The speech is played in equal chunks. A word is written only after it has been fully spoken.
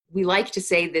we like to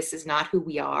say this is not who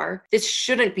we are. This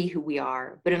shouldn't be who we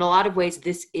are. But in a lot of ways,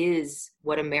 this is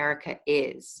what America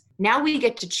is. Now we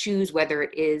get to choose whether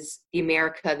it is the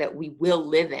America that we will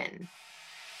live in.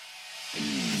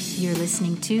 You're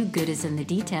listening to Good is in the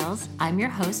Details. I'm your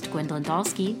host, Gwendolyn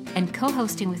Dalsky, and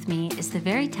co-hosting with me is the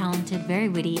very talented, very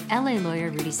witty LA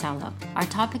lawyer, Rudy Salo. Our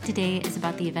topic today is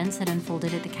about the events that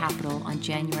unfolded at the Capitol on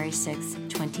January 6,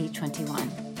 2021.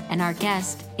 And our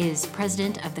guest is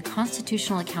President of the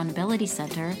Constitutional Accountability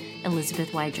Center,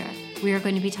 Elizabeth Wydra. We are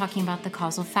going to be talking about the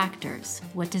causal factors.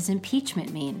 What does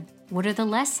impeachment mean? What are the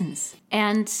lessons?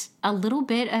 And a little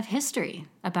bit of history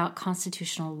about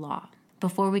constitutional law.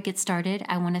 Before we get started,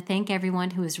 I want to thank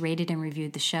everyone who has rated and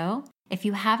reviewed the show. If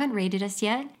you haven't rated us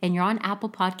yet and you're on Apple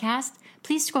Podcasts,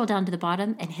 please scroll down to the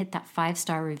bottom and hit that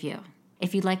 5-star review.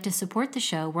 If you'd like to support the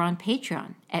show, we're on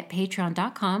Patreon at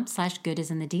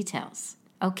patreon.com/goodisinthedetails.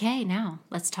 Okay, now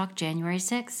let's talk January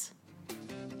 6th.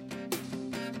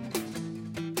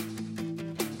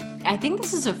 I think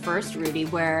this is a first, Rudy,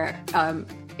 where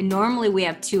normally we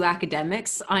have two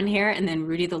academics on here and then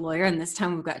Rudy the lawyer, and this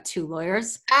time we've got two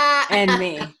lawyers and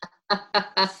me and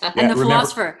the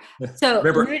philosopher. So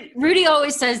Rudy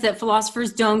always says that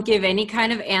philosophers don't give any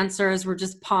kind of answers. We're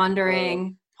just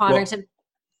pondering. Go ahead.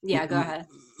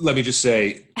 Let me just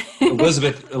say,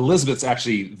 Elizabeth's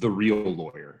actually the real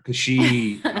lawyer, because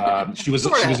she was a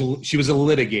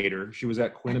litigator. She was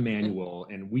at Quinn Emanuel,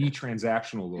 and we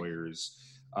transactional lawyers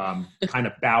kind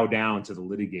of bow down to the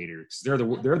litigators. They're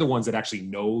the ones that actually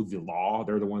know the law.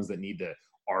 They're the ones that need to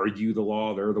argue the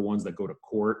law. They're the ones that go to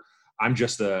court. I'm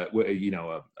just what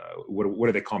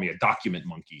do they call me? A document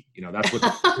monkey. That's what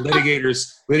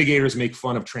litigators make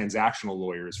fun of transactional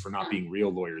lawyers for not being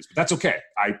real lawyers, but that's okay.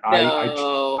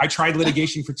 I tried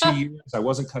litigation for 2 years. I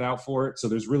wasn't cut out for it. So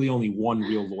there's really only one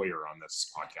real lawyer on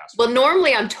this podcast. Well,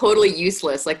 normally I'm totally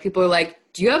useless. Like, people are like,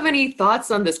 do you have any thoughts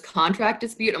on this contract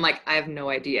dispute? I'm like, I have no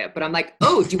idea. But I'm like,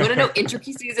 oh, do you want to know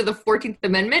intricacies of the 14th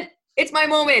Amendment? It's my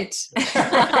moment.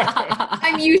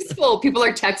 I'm useful. People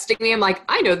are texting me. I'm like,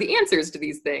 I know the answers to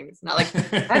these things. Not like,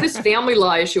 I have this family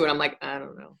law issue, and I'm like, I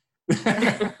don't know.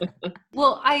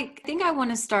 Well, I think I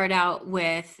want to start out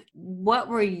with, what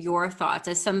were your thoughts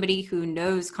as somebody who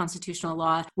knows constitutional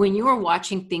law when you were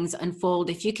watching things unfold?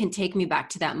 If you can take me back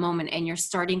to that moment and you're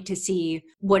starting to see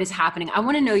what is happening, I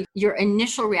want to know your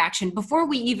initial reaction before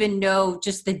we even know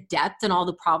just the depth and all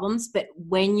the problems, but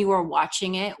when you are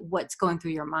watching it, what's going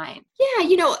through your mind?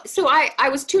 Yeah, so I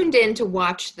was tuned in to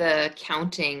watch the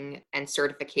counting and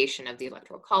certification of the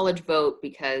Electoral College vote,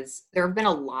 because there have been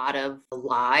a lot of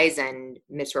lies and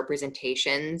misrepresentations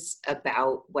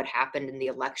about what happened in the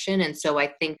election. And so I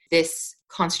think this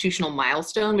constitutional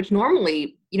milestone, which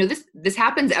normally, this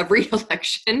happens every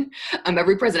election,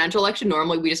 every presidential election.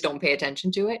 Normally we just don't pay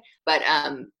attention to it. But,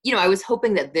 I was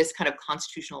hoping that this kind of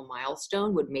constitutional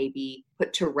milestone would maybe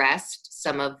put to rest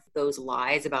some of those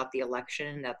lies about the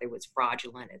election, that it was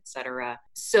fraudulent, et cetera.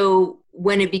 So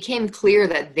when it became clear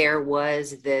that there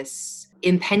was this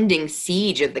impending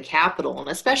siege of the Capitol, and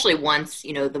especially once,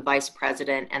 the vice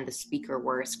president and the speaker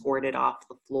were escorted off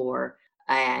the floor,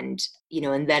 and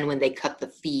then when they cut the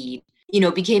feed,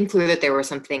 it became clear that there was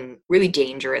something really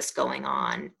dangerous going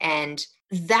on. And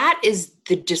that is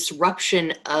the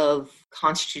disruption of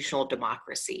constitutional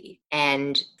democracy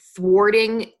and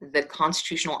thwarting the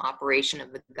constitutional operation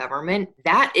of the government.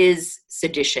 That is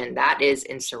sedition. That is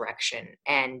insurrection.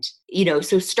 And,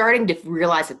 so starting to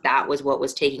realize that was what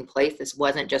was taking place. This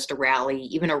wasn't just a rally,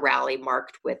 even a rally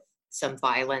marked with some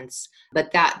violence,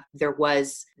 but that there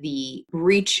was the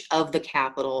breach of the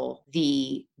Capitol,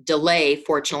 the delay,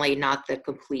 fortunately not the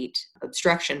complete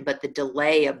obstruction, but the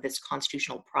delay of this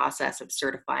constitutional process of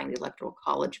certifying the Electoral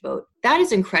College vote. That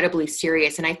is incredibly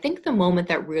serious. And I think the moment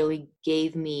that really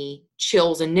gave me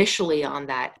chills initially on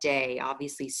that day,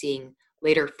 obviously seeing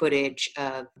later footage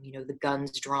of, the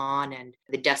guns drawn and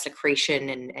the desecration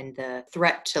and the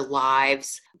threat to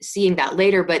lives, seeing that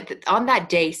later. But on that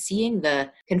day, seeing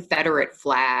the Confederate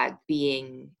flag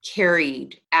being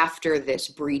carried after this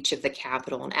breach of the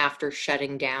Capitol and after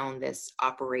shutting down this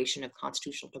operation of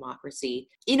constitutional democracy,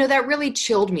 that really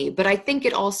chilled me. But I think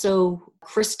it also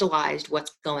crystallized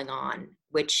what's going on,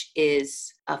 which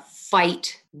is a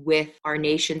fight with our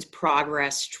nation's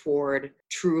progress toward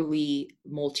truly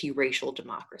multiracial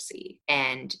democracy.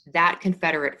 And that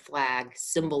Confederate flag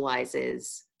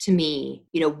symbolizes, to me,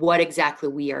 what exactly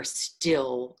we are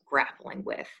still grappling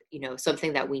with,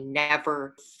 something that we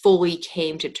never fully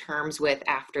came to terms with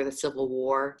after the Civil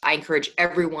War. I encourage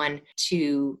everyone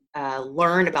to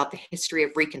learn about the history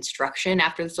of Reconstruction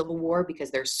after the Civil War,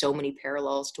 because there's so many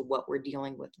parallels to what we're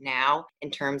dealing with now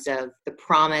in terms of the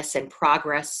promise and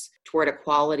progress toward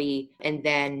equality, and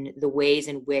then the ways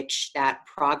in which that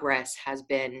progress has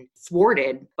been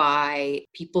thwarted by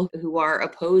people who are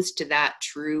opposed to that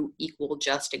true, equal,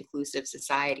 just, inclusive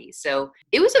society. So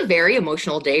it was a very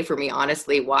emotional day for me,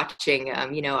 honestly, watching.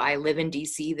 I live in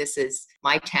DC. This is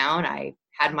my town. I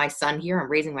had my son here. I'm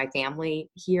raising my family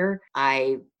here.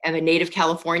 I am a native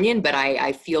Californian, but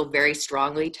I feel very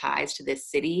strongly ties to this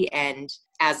city. And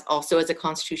as a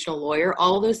constitutional lawyer,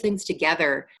 all of those things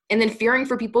together, and then fearing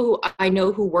for people who I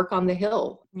know who work on the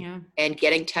Hill, and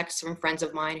getting texts from friends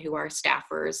of mine who are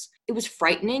staffers. It was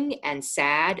frightening and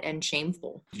sad and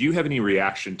shameful. Do you have any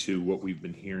reaction to what we've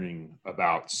been hearing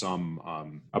about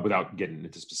some, without getting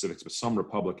into specifics, but some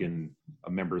Republican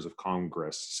members of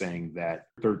Congress saying that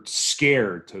they're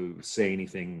scared to say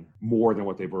anything more than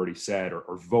what they've already said,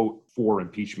 or vote for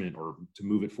impeachment or to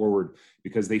move it forward,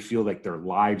 because they feel like their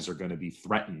lives are going to be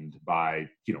threatened by,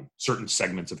 certain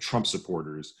segments of Trump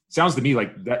supporters? Sounds to me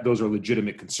like that those are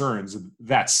legitimate concerns.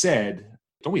 That said,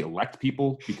 don't we elect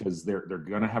people because they're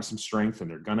going to have some strength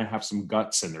and they're going to have some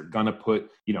guts and they're going to put,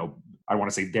 I want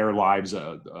to say their lives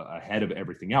ahead of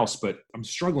everything else, but I'm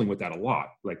struggling with that a lot.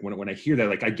 Like when I hear that,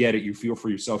 like, I get it. You feel for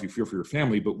yourself, you feel for your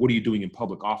family, but what are you doing in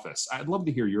public office? I'd love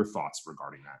to hear your thoughts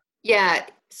regarding that. Yeah.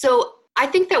 So I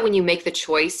think that when you make the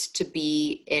choice to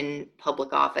be in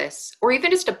public office, or even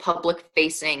just a public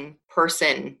facing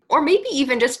person, or maybe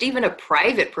even a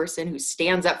private person who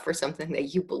stands up for something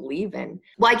that you believe in.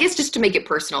 Well, I guess just to make it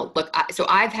personal, look, so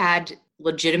I've had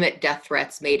legitimate death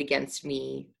threats made against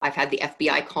me. I've had the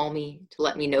FBI call me to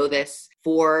let me know this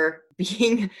for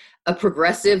being a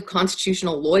progressive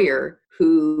constitutional lawyer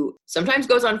who sometimes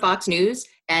goes on Fox News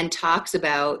and talks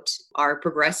about our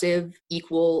progressive,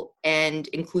 equal, and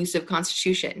inclusive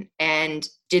Constitution. And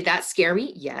did that scare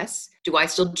me? Yes. Do I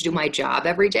still do my job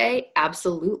every day?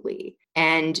 Absolutely.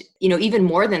 And, even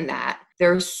more than that,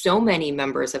 there are so many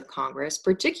members of Congress,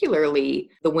 particularly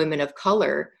the women of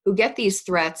color, who get these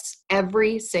threats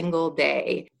every single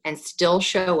day and still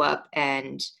show up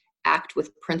and act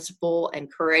with principle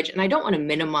and courage. And I don't want to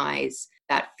minimize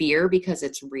that fear because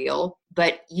it's real,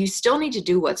 but you still need to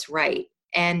do what's right.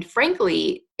 And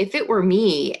frankly, if it were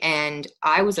me and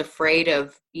I was afraid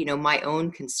of, my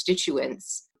own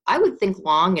constituents, I would think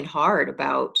long and hard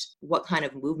about what kind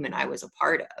of movement I was a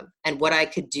part of and what I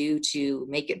could do to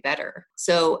make it better.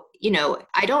 So,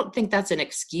 I don't think that's an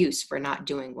excuse for not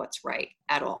doing what's right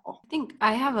at all. I think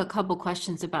I have a couple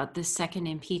questions about this second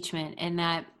impeachment, and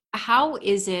that how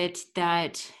is it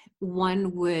that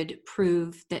one would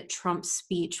prove that Trump's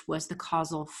speech was the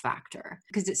causal factor?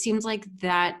 Because it seems like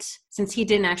that since he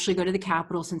didn't actually go to the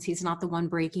Capitol, since he's not the one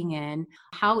breaking in,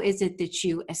 how is it that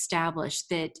you establish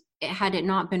that had it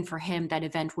not been for him, that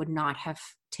event would not have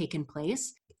taken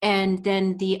place? And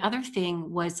then the other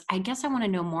thing was, I guess I want to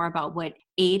know more about what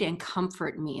aid and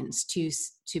comfort means to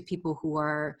people who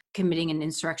are committing an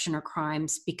insurrection or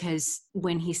crimes, because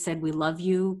when he said, "We love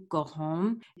you, go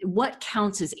home," what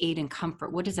counts as aid and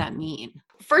comfort? What does that mean?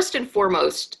 First and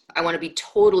foremost, I want to be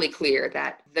totally clear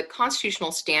that the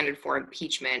constitutional standard for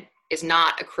impeachment is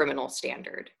not a criminal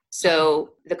standard.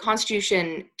 So the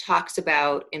Constitution talks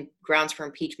about grounds for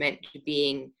impeachment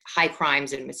being high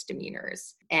crimes and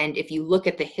misdemeanors. And if you look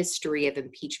at the history of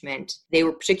impeachment, they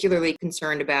were particularly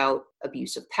concerned about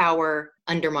abuse of power,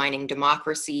 undermining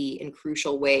democracy in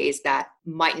crucial ways that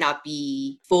might not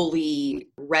be fully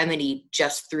remedied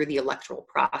just through the electoral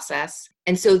process.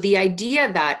 And so the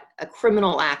idea that a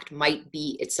criminal act might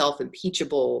be itself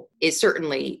impeachable is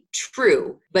certainly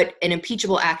true, but an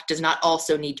impeachable act does not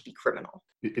also need to be criminal.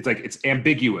 It's like it's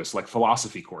ambiguous, like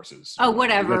philosophy courses. Oh,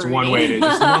 whatever. That's one way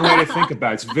to think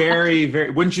about it. It's very,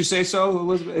 very. Wouldn't you say so,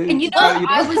 Elizabeth? And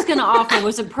I was going to offer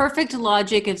was a perfect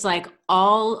logic. It's like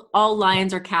all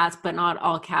lions are cats, but not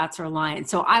all cats are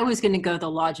lions. So I was going to go the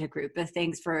logic route. But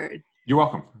thanks for. You're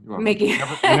welcome. Making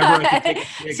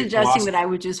suggesting that I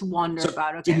would just wonder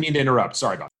about. Okay. Didn't mean to interrupt.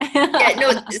 Sorry about that. Yeah,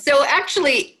 no. So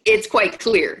actually, it's quite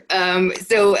clear.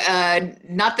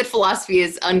 Not that philosophy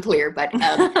is unclear, but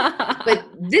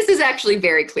this is actually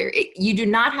very clear. You do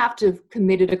not have to have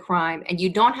committed a crime, and you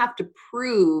don't have to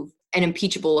prove an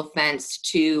impeachable offense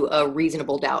to a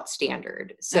reasonable doubt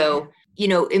standard. So,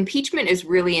 impeachment is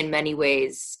really in many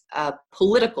ways a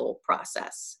political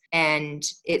process. And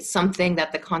it's something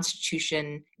that the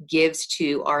Constitution gives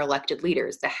to our elected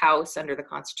leaders. The House under the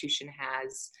Constitution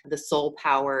has the sole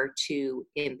power to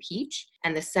impeach,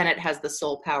 and the Senate has the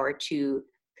sole power to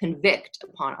convict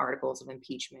upon articles of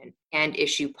impeachment and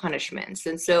issue punishments.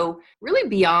 And so really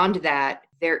beyond that,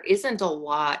 there isn't a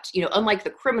lot, unlike the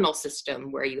criminal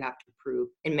system where you have to prove,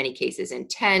 in many cases,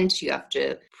 intent, you have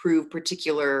to prove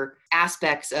particular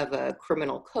aspects of a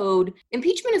criminal code.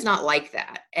 Impeachment is not like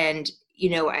that. And,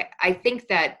 I think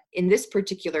that in this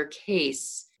particular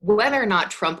case, whether or not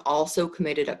Trump also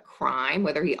committed a crime,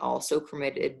 whether he also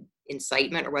committed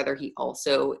incitement, or whether he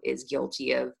also is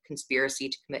guilty of conspiracy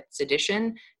to commit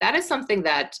sedition, that is something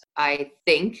that I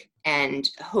think and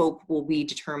hope will be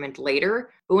determined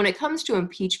later. But when it comes to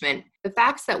impeachment, the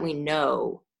facts that we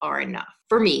know are enough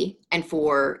for me and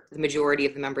for the majority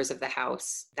of the members of the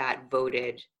House that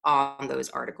voted on those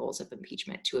articles of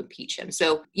impeachment to impeach him.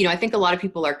 So, I think a lot of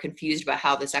people are confused about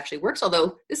how this actually works,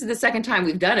 although this is the second time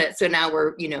we've done it. So now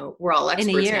we're all experts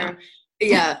in a year. now.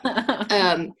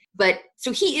 Yeah. But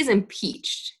so he is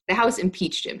impeached. The House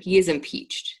impeached him. He is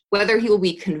impeached. Whether he will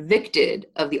be convicted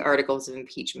of the articles of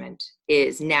impeachment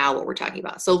is now what we're talking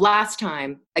about. So last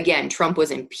time, again, Trump was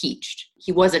impeached.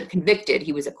 He wasn't convicted.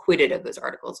 He was acquitted of those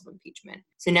articles of impeachment.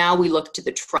 So now we look to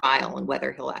the trial and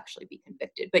whether he'll actually be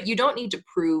convicted. But you don't need to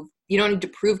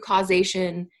prove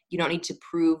causation. You don't need to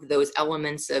prove those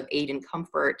elements of aid and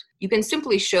comfort. You can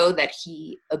simply show that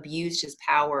he abused his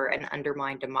power and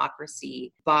undermined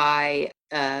democracy by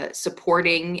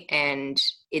supporting and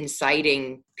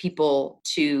inciting people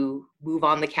to move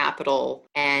on the Capitol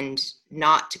and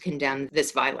not to condemn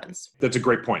this violence. That's a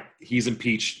great point. He's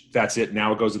impeached. That's it.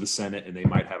 Now it goes to the Senate and they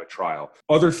might have a trial.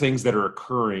 Other things that are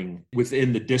occurring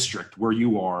within the district where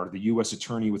you are, the U.S.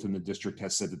 attorney within the district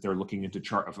has said that they're looking into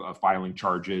filing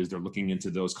charges. They're looking into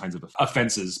those kinds of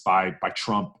offenses by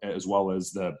Trump, as well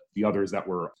as the others that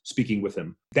were speaking with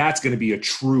him. That's going to be a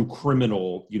true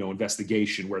criminal,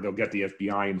 investigation where they'll get the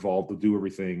FBI involved. They'll do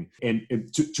everything. And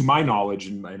to my knowledge,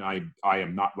 and I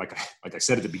am not, like I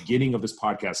said at the beginning of this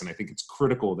podcast, and I think it's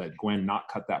critical that Gwen not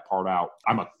cut that part out.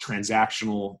 I'm a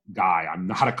transactional guy. I'm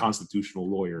not a constitutional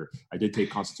lawyer. I did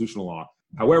take constitutional law.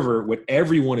 However, what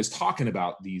everyone is talking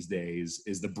about these days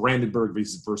is the Brandenburg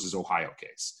versus Ohio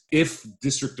case. If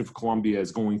District of Columbia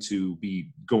is going to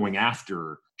be going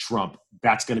after Trump,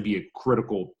 that's going to be a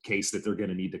critical case that they're going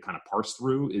to need to kind of parse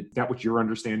through. Is that what your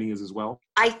understanding is as well?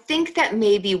 I think that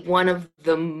may be one of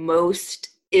the most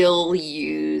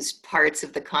ill-used parts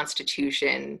of the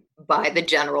Constitution by the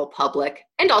general public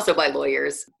and also by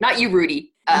lawyers, not you,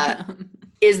 Rudy,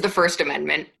 is the First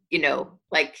Amendment.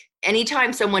 Like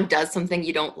anytime someone does something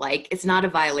you don't like, it's not a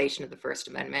violation of the First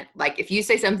Amendment. Like if you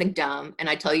say something dumb and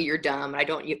I tell you you're dumb and I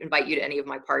don't invite you to any of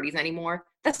my parties anymore,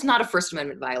 that's not a First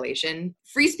Amendment violation.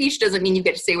 Free speech doesn't mean you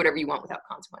get to say whatever you want without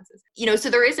consequences. So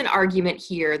there is an argument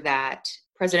here that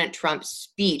President Trump's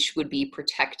speech would be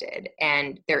protected.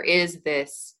 And there is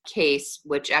this case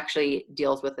which actually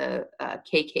deals with a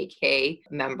KKK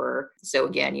member. So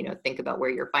again, think about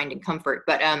where you're finding comfort,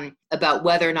 but about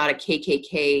whether or not a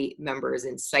KKK member's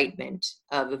incitement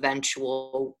of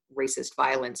eventual racist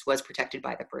violence was protected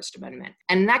by the First Amendment.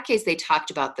 And in that case, they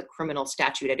talked about the criminal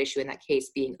statute at issue in that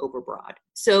case being overbroad.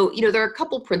 So, there are a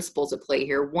couple principles at play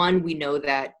here. One, we know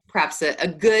that perhaps a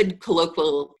good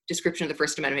colloquial description of the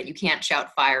First Amendment, you can't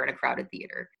shout fire in a crowded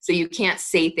theater. So you can't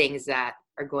say things that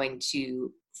are going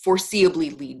to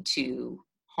foreseeably lead to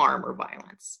harm or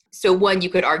violence. So one, you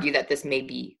could argue that this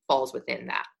maybe falls within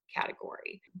that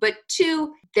category. But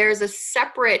two, there's a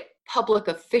separate public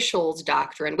officials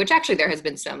doctrine, which actually there has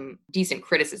been some decent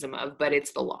criticism of, but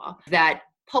it's the law, that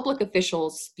public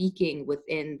officials speaking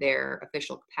within their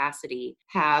official capacity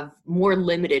have more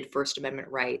limited First Amendment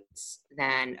rights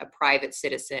than a private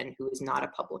citizen who is not a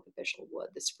public official would.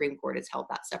 The Supreme Court has held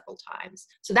that several times.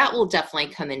 So that will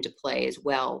definitely come into play as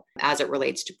well as it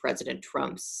relates to President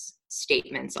Trump's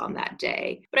statements on that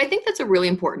day. But I think that's a really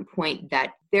important point,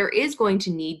 that there is going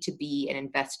to need to be an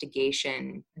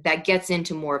investigation that gets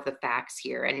into more of the facts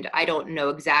here. And I don't know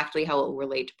exactly how it will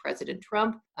relate to President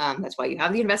Trump. That's why you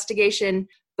have the investigation.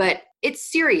 But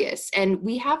it's serious. And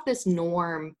we have this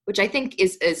norm, which I think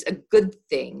is a good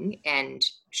thing and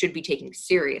should be taken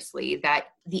seriously, that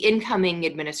the incoming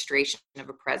administration of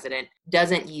a president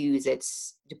doesn't use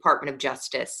its Department of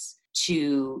Justice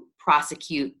to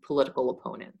prosecute political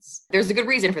opponents. There's a good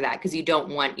reason for that, because you don't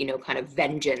want, kind of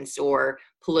vengeance or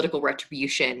political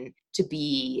retribution to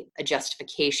be a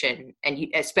justification. And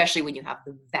especially when you have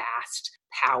the vast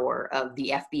power of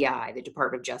the FBI, the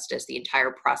Department of Justice, the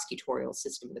entire prosecutorial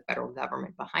system of the federal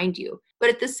government behind you. But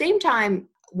at the same time,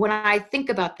 when I think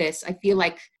about this, I feel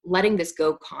like letting this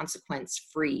go consequence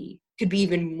free could be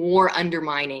even more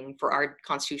undermining for our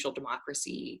constitutional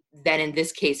democracy than in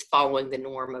this case following the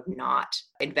norm of not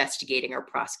investigating or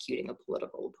prosecuting a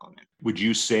political opponent. Would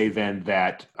you say then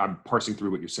that, I'm parsing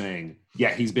through what you're saying,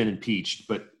 yeah, he's been impeached,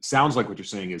 but sounds like what you're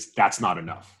saying is that's not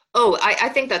enough. Oh, I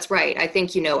think that's right. I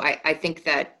think,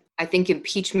 I think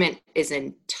impeachment is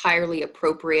entirely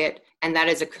appropriate, and that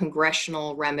is a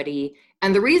congressional remedy.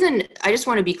 And the reason, I just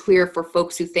want to be clear for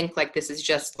folks who think like this is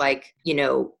just like,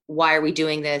 why are we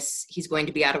doing this? He's going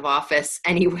to be out of office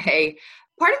anyway.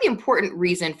 Part of the important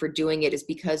reason for doing it is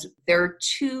because there are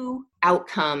two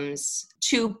outcomes,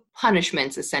 two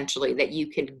punishments essentially that you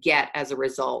can get as a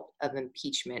result of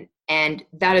impeachment. And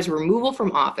that is removal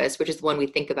from office, which is the one we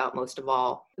think about most of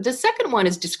all. The second one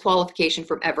is disqualification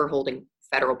from ever holding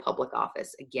federal public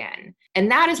office again.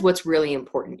 And that is what's really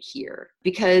important here.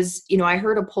 Because, I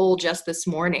heard a poll just this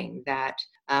morning that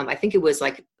I think it was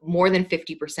like more than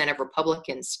 50% of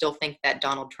Republicans still think that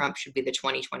Donald Trump should be the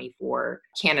 2024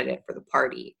 candidate for the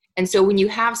party. And so when you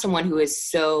have someone who is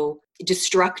so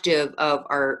destructive of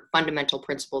our fundamental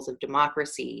principles of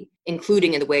democracy,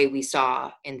 including in the way we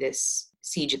saw in this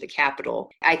siege of the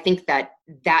Capitol, I think that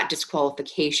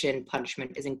disqualification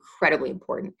punishment is incredibly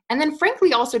important. And then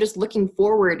frankly, also just looking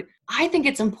forward, I think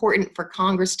it's important for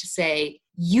Congress to say,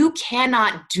 you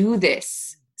cannot do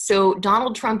this. So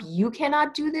Donald Trump, you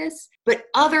cannot do this, but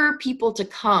other people to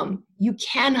come, you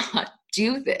cannot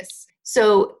do this.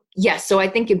 So yes, so I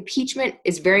think impeachment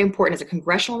is very important as a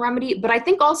congressional remedy, but I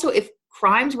think also if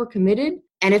crimes were committed,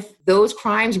 and if those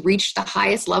crimes reach the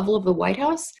highest level of the White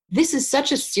House, this is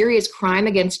such a serious crime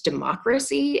against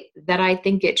democracy that I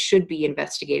think it should be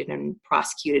investigated and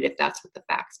prosecuted if that's what the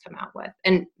facts come out with.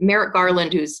 And Merrick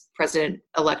Garland, who's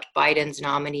President-elect Biden's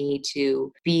nominee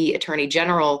to be Attorney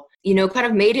General, kind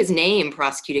of made his name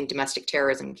prosecuting domestic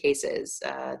terrorism cases,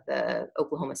 the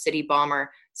Oklahoma City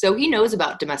bomber. So he knows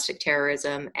about domestic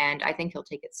terrorism, and I think he'll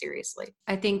take it seriously.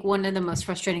 I think one of the most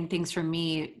frustrating things for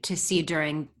me to see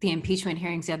during the impeachment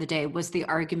hearings the other day was the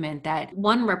argument that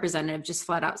one representative just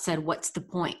flat out said, what's the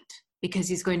point? Because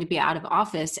he's going to be out of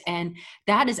office. And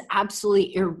that is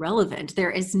absolutely irrelevant.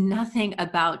 There is nothing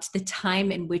about the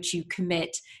time in which you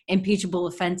commit impeachable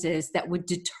offenses that would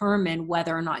determine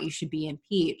whether or not you should be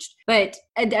impeached. But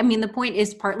I mean, the point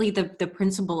is partly the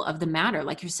principle of the matter,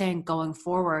 like you're saying, going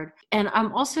forward. And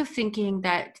I'm also thinking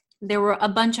that there were a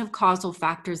bunch of causal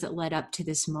factors that led up to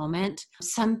this moment.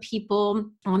 Some people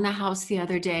on the House the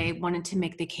other day wanted to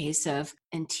make the case of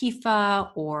Antifa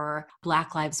or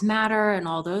Black Lives Matter and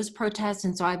all those protests.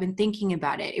 And so I've been thinking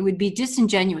about it. It would be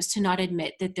disingenuous to not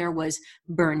admit that there was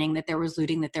burning, that there was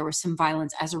looting, that there was some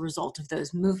violence as a result of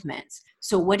those movements.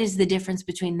 So what is the difference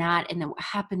between that and then what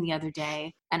happened the other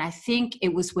day? And I think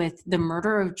it was with the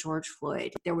murder of George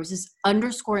Floyd. There was this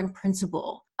underscoring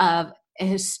principle of a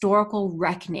historical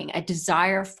reckoning, a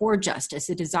desire for justice,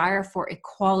 a desire for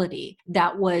equality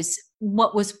that was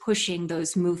what was pushing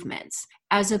those movements.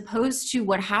 As opposed to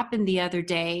what happened the other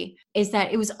day is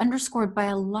that it was underscored by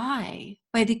a lie,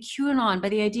 by the QAnon, by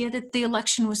the idea that the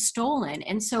election was stolen.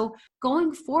 And so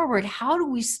going forward, how do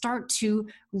we start to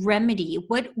remedy?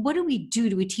 What do we do?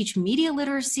 Do we teach media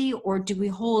literacy, or do we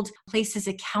hold places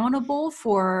accountable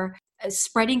for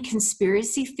spreading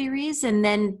conspiracy theories? And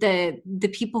then the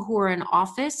people who are in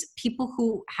office, people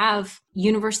who have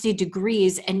university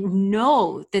degrees and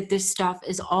know that this stuff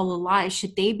is all a lie,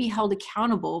 should they be held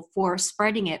accountable for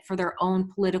spreading it for their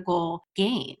own political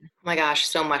gain? Oh my gosh,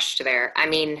 so much to there. I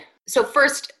mean, so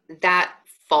first, that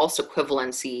false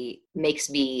equivalency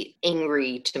makes me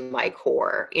angry to my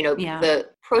core. The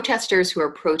protesters who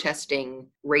are protesting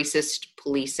racist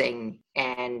policing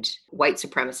and white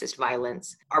supremacist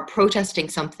violence are protesting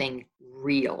something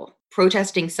real,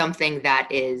 protesting something that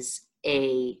is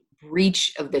a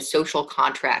breach of the social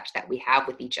contract that we have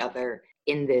with each other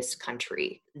in this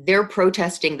country. They're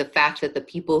protesting the fact that the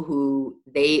people who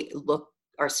they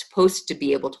are supposed to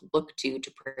be able to look to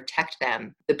protect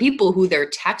them, the people who their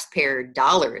taxpayer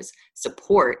dollars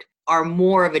support, are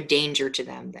more of a danger to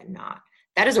them than not.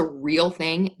 That is a real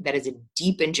thing. That is a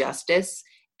deep injustice.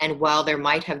 And while there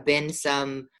might have been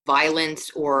some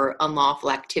violence or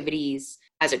unlawful activities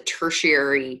as a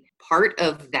tertiary part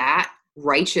of that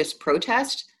righteous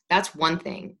protest, that's one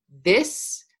thing.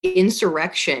 This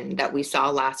insurrection that we saw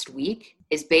last week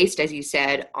is based, as you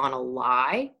said, on a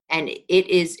lie. And it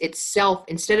is itself,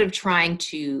 instead of trying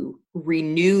to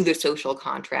renew the social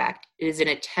contract, it is an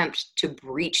attempt to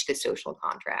breach the social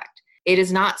contract. It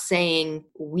is not saying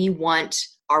we want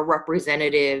our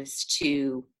representatives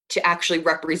to to actually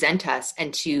represent us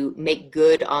and to make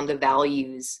good on the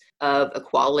values of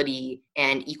equality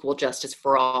and equal justice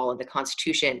for all in the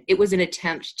Constitution. It was an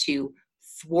attempt to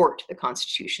thwart the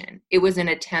Constitution. It was an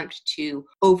attempt to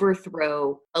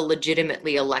overthrow a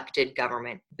legitimately elected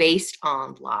government based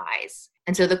on lies.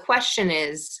 And so the question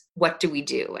is, what do we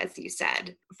do, as you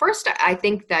said? First, I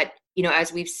think that,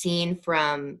 as we've seen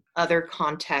from other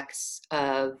contexts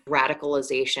of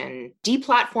radicalization,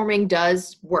 deplatforming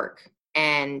does work.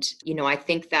 And, I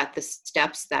think that the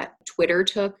steps that Twitter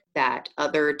took, that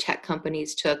other tech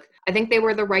companies took, I think they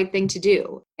were the right thing to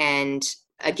do. And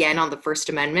again, on the First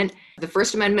Amendment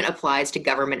applies to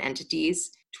government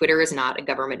entities. Twitter is not a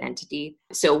government entity.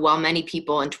 So while many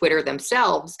people on Twitter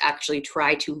themselves actually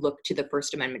try to look to the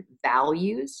First Amendment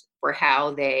values for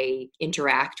how they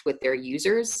interact with their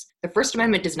users, the First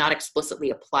Amendment does not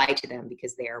explicitly apply to them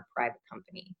because they are a private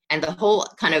company. And the whole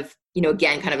kind of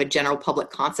a general public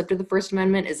concept of the First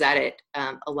Amendment is that it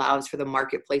allows for the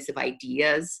marketplace of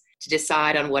ideas to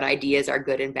decide on what ideas are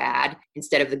good and bad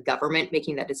instead of the government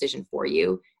making that decision for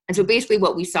you. And so basically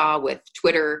what we saw with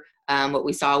Twitter, what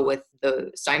we saw with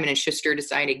the Simon & Schuster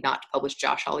deciding not to publish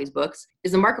Josh Hawley's books,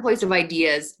 is the marketplace of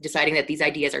ideas deciding that these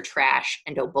ideas are trash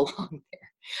and don't belong there.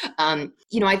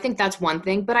 I think that's one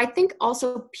thing, but I think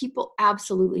also people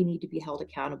absolutely need to be held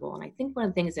accountable. And I think one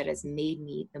of the things that has made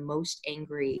me the most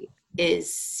angry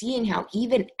is seeing how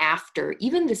even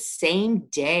the same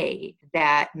day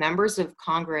that members of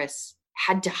Congress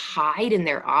had to hide in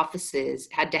their offices,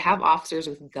 had to have officers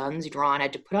with guns drawn,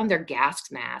 had to put on their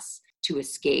gas masks to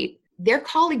escape, their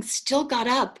colleagues still got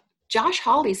up. Josh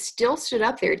Hawley still stood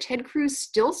up there. Ted Cruz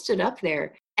still stood up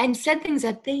there and said things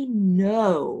that they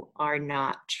know are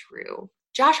not true.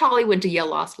 Josh Hawley went to Yale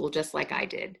Law School just like I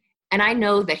did. And I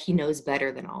know that he knows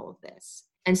better than all of this.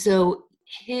 And so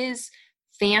his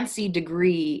fancy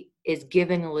degree is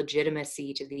giving a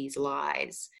legitimacy to these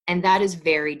lies. And that is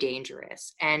very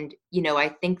dangerous. And, I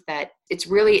think that it's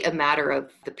really a matter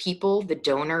of the people, the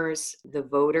donors, the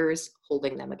voters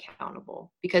holding them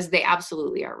accountable because they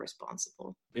absolutely are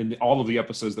responsible. In all of the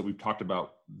episodes that we've talked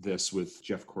about this with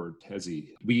Jeff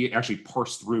Cortese, we actually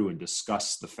parse through and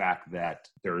discuss the fact that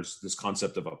there's this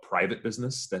concept of a private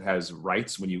business that has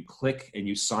rights. When you click and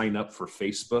you sign up for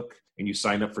Facebook and you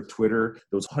sign up for Twitter,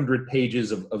 those 100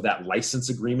 pages of that license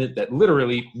agreement that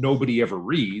literally nobody ever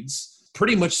reads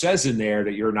pretty much says in there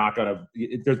that you're not going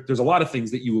to, there's a lot of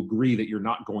things that you agree that you're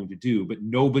not going to do, but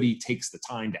nobody takes the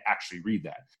time to actually read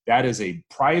that. That is a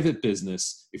private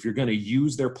business. If you're going to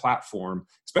use their platform,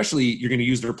 especially you're going to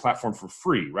use their platform for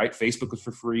free, right? Facebook is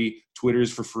for free. Twitter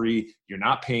is for free. You're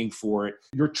not paying for it.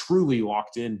 You're truly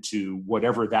locked into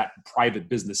whatever that private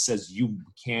business says you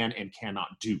can and cannot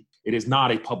do. It is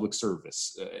not a public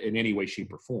service in any way,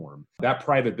 shape, or form. That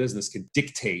private business can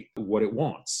dictate what it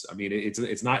wants. I mean,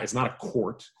 it's not a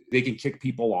court. They can kick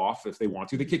people off if they want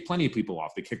to. They kick plenty of people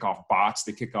off. They kick off bots.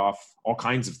 They kick off all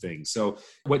kinds of things. So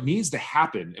what needs to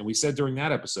happen, and we said during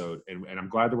that episode, and I'm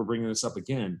glad that we're bringing this up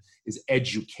again, is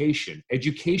education.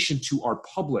 Education to our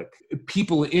public,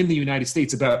 people in the United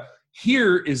States about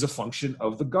here is a function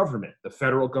of the government, the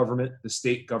federal government, the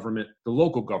state government, the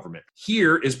local government.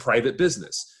 Here is private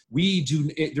business.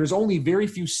 There's only very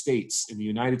few states in the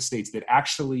United States that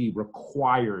actually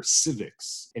require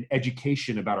civics and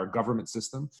education about our government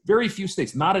system. Very few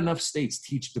states, not enough states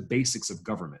teach the basics of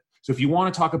government. So if you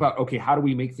want to talk about, okay, how do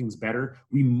we make things better?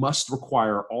 We must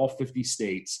require all 50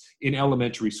 states in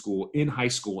elementary school, in high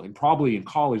school, and probably in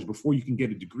college before you can get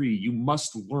a degree. You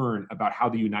must learn about how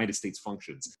the United States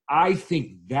functions. I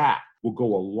think that will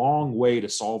go a long way to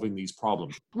solving these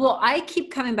problems. Well, I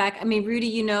keep coming back. I mean,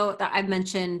 Rudy, that I've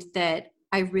mentioned that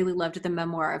I really loved the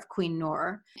memoir of Queen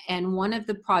Noor. And one of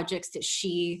the projects that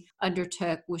she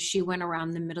undertook was she went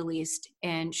around the Middle East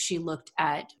and she looked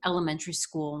at elementary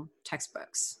school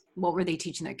textbooks. What were they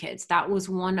teaching their kids? That was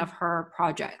one of her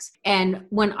projects. And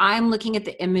when I'm looking at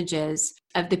the images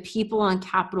of the people on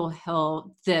Capitol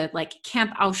Hill, the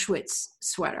Camp Auschwitz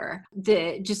sweater,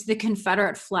 the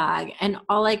Confederate flag, and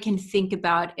all I can think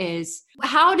about is,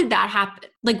 how did that happen?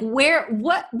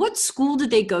 What school did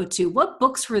they go to? What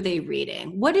books were they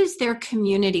reading? What is their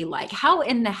community like? How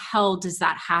in the hell does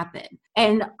that happen?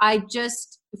 And I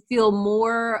just feel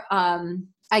more,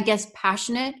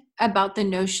 passionate about the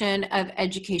notion of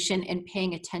education and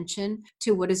paying attention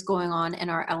to what is going on in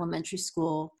our elementary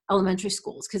schools.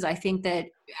 Because I think that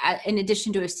in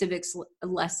addition to a civics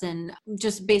lesson,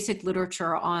 just basic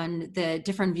literature on the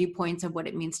different viewpoints of what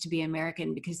it means to be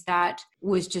American, because that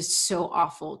was just so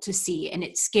awful to see. And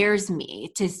it scares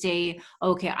me to say,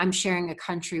 okay, I'm sharing a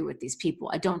country with these people.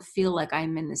 I don't feel like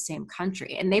I'm in the same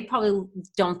country. And they probably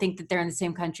don't think that they're in the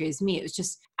same country as me. It was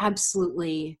just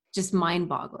absolutely just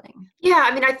mind-boggling. Yeah,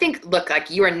 I mean, I think, look, like,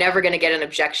 you are never going to get an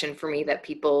objection for me that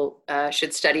people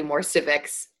should study more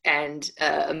civics and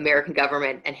American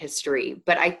government and history.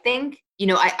 But I think,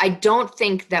 I don't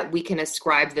think that we can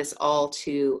ascribe this all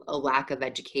to a lack of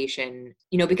education,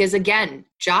 because again,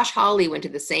 Josh Hawley went to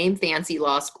the same fancy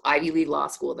Ivy League law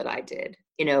school that I did.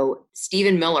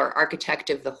 Stephen Miller, architect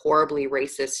of the horribly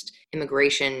racist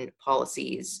immigration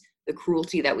policies, the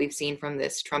cruelty that we've seen from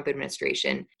this Trump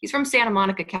administration. He's from Santa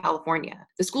Monica, California.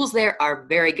 The schools there are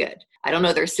very good. I don't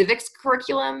know their civics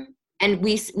curriculum. And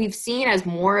we've seen, as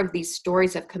more of these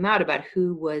stories have come out about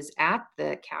who was at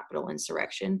the Capitol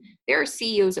insurrection, there are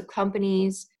CEOs of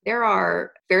companies, there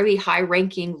are fairly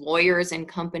high-ranking lawyers in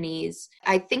companies.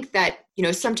 I think that,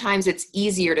 sometimes it's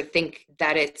easier to think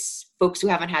that it's folks who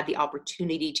haven't had the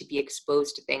opportunity to be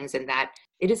exposed to things, and that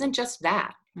it isn't just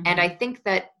that. Mm-hmm. And I think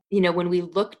that, when we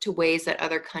look to ways that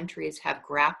other countries have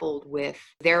grappled with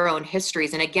their own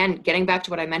histories, and again, getting back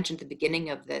to what I mentioned at the beginning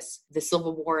of this, the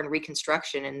Civil War and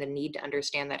Reconstruction and the need to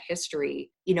understand that history,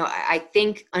 I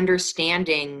think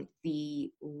understanding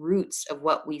the roots of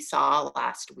what we saw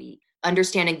last week,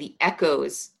 understanding the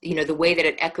echoes, the way that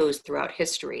it echoes throughout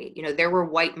history. There were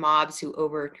white mobs who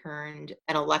overturned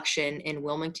an election in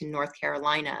Wilmington, North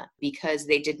Carolina, because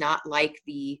they did not like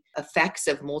the effects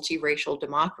of multiracial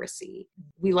democracy.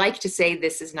 We like to say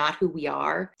this is not who we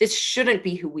are. This shouldn't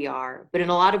be who we are. But in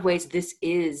a lot of ways, this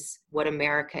is what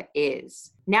America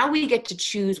is. Now we get to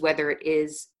choose whether it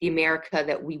is the America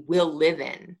that we will live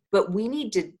in, but we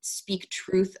need to speak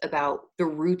truth about the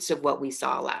roots of what we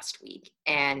saw last week.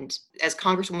 And as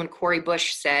Congresswoman Cori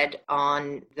Bush said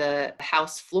on the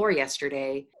House floor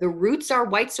yesterday, the roots are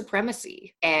white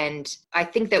supremacy. And I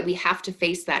think that we have to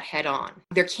face that head on.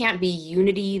 There can't be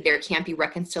unity, there can't be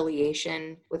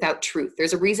reconciliation without truth.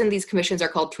 There's a reason these commissions are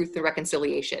called Truth and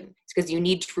Reconciliation. It's because you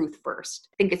need truth first.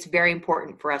 I think it's very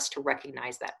important for us to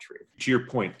recognize that truth. To your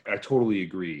point, I totally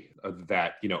agree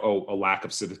that, a lack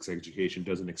of civics education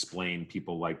doesn't explain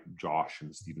people like Josh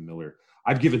and Stephen Miller.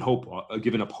 I've given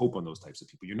up hope on those types of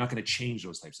people. You're not going to change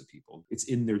those types of people. It's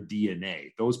in their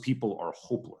DNA. Those people are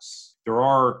hopeless.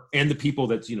 And the people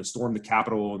that, stormed the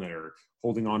Capitol and that are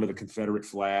holding on to the Confederate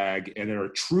flag and that are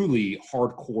truly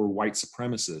hardcore white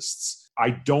supremacists,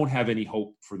 I don't have any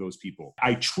hope for those people.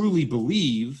 I truly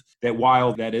believe that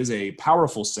while that is a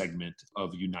powerful segment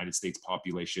of the United States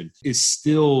population, is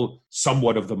still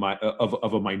somewhat of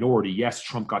a minority. Yes,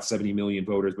 Trump got 70 million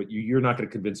voters, but you're not going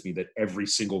to convince me that every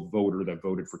single voter that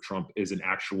voted for Trump is an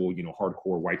actual,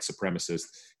 hardcore white supremacist.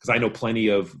 Because I know plenty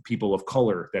of people of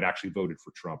color that actually voted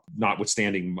for Trump,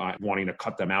 notwithstanding my wanting to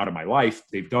cut them out of my life.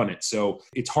 They've done it. So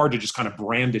it's hard to just kind of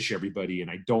brandish everybody.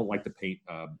 And I don't like to paint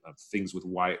things with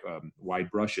wide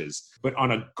brushes. But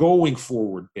on a going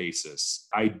forward basis,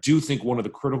 I do think one of the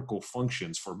critical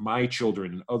functions for my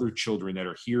children and other children that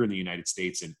are here in the United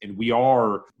States, and we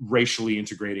are racially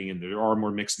integrating and there are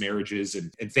more mixed marriages.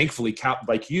 And thankfully,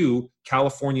 like you,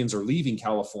 Californians are leaving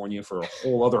California for a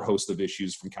whole other host of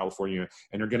issues from California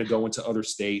and are going to go into other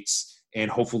states and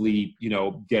hopefully,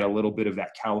 get a little bit of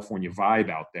that California vibe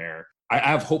out there. I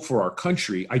have hope for our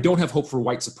country. I don't have hope for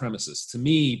white supremacists. To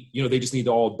me, they just need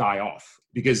to all die off,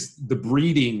 because the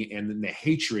breeding and then the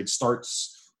hatred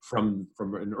starts from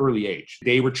an early age.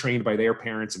 They were trained by their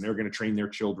parents and they're going to train their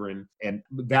children. And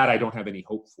that I don't have any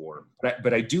hope for.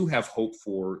 But I do have hope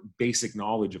for basic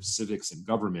knowledge of civics and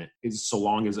government, is so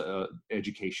long as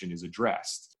education is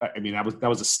addressed. I mean, that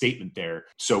was a statement there.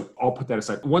 So I'll put that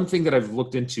aside. One thing that I've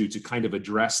looked into to kind of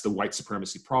address the white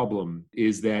supremacy problem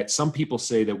is that some people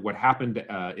say that what happened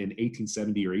in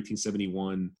 1870 or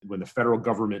 1871, when the federal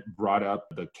government brought up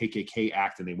the KKK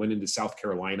Act and they went into South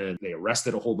Carolina and they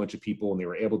arrested a whole bunch of people and they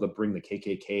were able to bring the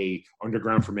KKK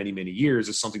underground for many, many years,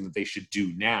 is something that they should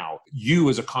do now. You,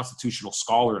 as a constitutional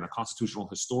scholar and a constitutional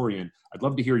historian, I'd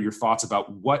love to hear your thoughts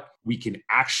about what we can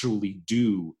actually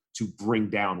do to bring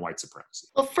down white supremacy.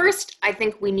 Well, first, I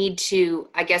think we need to,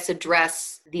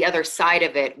 address the other side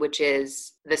of it, which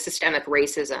is the systemic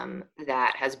racism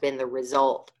that has been the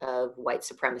result of white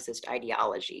supremacist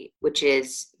ideology, which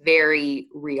is very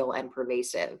real and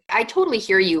pervasive. I totally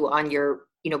hear you on your,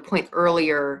 point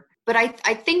earlier. But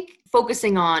I think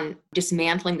focusing on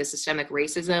dismantling the systemic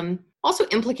racism also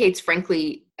implicates,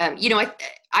 frankly,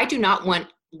 I do not want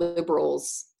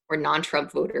liberals or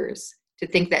non-Trump voters to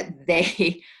think that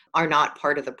they are not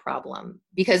part of the problem,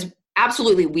 because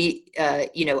absolutely.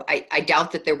 I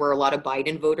doubt that there were a lot of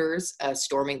Biden voters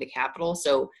storming the Capitol.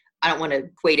 So I don't want to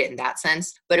equate it in that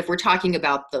sense. But if we're talking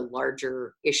about the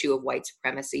larger issue of white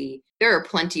supremacy, there are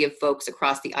plenty of folks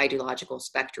across the ideological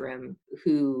spectrum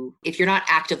who, if you're not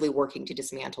actively working to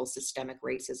dismantle systemic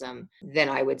racism, then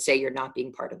I would say you're not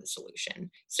being part of the solution.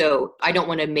 So I don't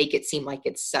want to make it seem like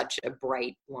it's such a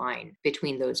bright line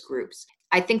between those groups.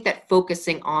 I think that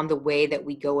focusing on the way that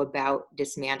we go about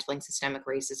dismantling systemic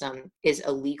racism is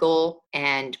a legal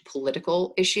and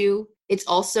political issue. It's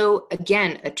also,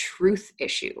 again, a truth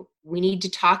issue. We need to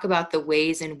talk about the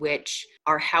ways in which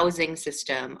our housing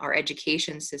system, our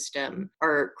education system,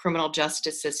 our criminal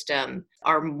justice system,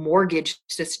 our mortgage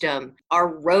system,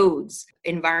 our roads,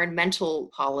 environmental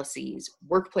policies,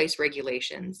 workplace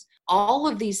regulations, all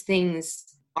of these things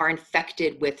are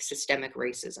infected with systemic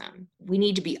racism. We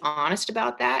need to be honest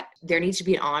about that. There needs to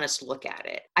be an honest look at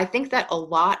it. I think that a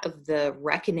lot of the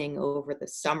reckoning over the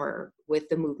summer with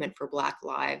the movement for Black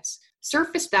Lives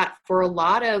surfaced that for a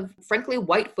lot of, frankly,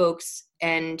 white folks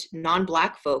and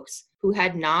non-Black folks who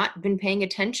had not been paying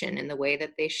attention in the way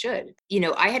that they should.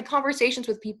 I had conversations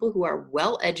with people who are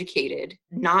well-educated,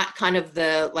 not kind of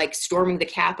the like storming the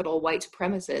Capitol white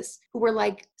supremacists, who were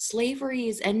like, slavery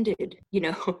is ended,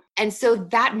 And so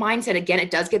that mindset, again,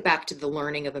 it does get back to the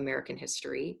learning of American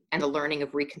history and the learning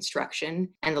of Reconstruction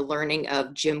and the learning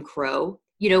of Jim Crow.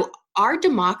 Our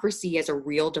democracy as a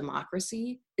real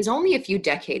democracy is only a few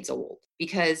decades old,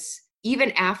 because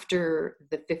even after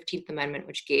the 15th Amendment,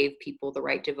 which gave people the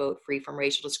right to vote free from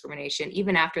racial discrimination,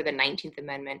 even after the 19th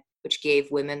Amendment, which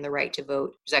gave women the right to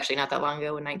vote, which was actually not that long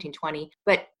ago in 1920,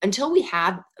 but until we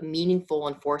had a meaningful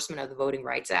enforcement of the Voting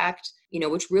Rights Act,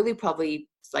 which really probably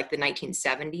like the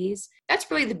 1970s, that's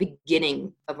really the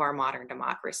beginning of our modern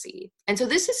democracy. And so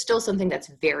this is still something that's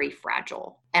very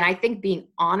fragile. And I think being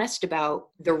honest about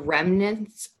the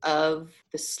remnants of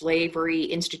the slavery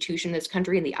institution in this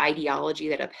country and the ideology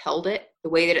that upheld it, the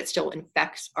way that it still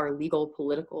infects our legal,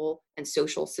 political, and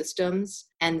social systems,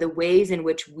 and the ways in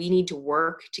which we need to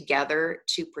work together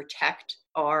to protect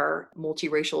our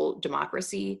multiracial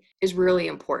democracy is really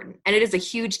important. And it is a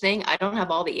huge thing. I don't have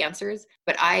all the answers,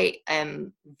 but I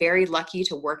am very lucky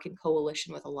to work in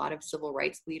coalition with a lot of civil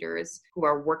rights leaders who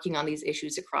are working on these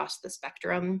issues across the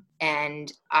spectrum.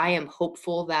 And I am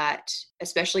hopeful that,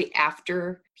 especially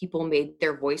after people made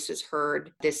their voices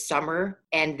heard this summer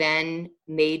and then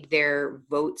made their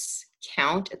votes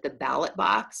count at the ballot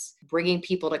box, bringing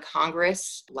people to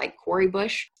Congress like Cori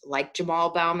Bush, like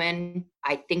Jamal Bowman,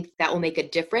 I think that will make a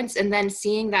difference. And then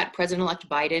seeing that President-elect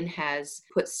Biden has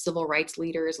put civil rights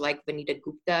leaders like Vanita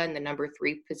Gupta in the number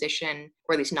 3 position,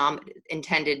 or at least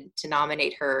intended to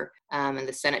nominate her, and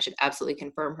the Senate should absolutely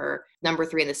confirm her. Number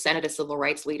 3 in the Senate, a civil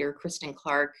rights leader, Kristen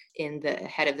Clark, in the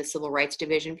head of the Civil Rights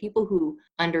Division, people who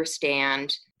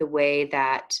understand the way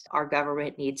that our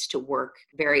government needs to work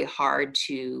very hard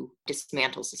to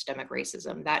dismantle systemic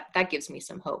racism. That gives me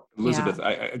some hope. Elizabeth,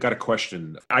 yeah. I got a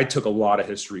question. I took a lot of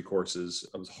history courses.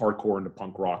 I was hardcore into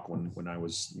punk rock when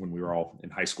we were all in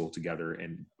high school together,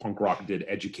 and punk rock did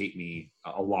educate me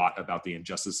a lot about the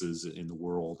injustices in the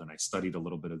world, and I studied a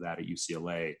little bit of that at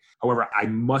UCLA. However, I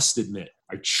must admit,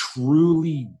 I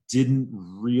truly didn't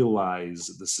realize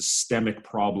the systemic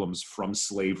problems from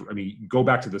slavery. I mean, go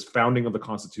back to this founding of the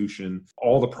Constitution,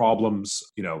 all the problems,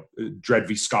 Dred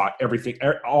v. Scott, everything,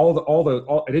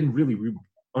 I didn't really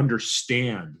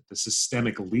understand the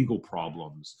systemic legal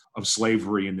problems of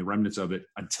slavery and the remnants of it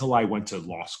until I went to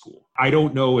law school. I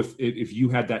don't know if you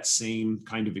had that same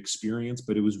kind of experience,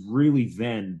 but it was really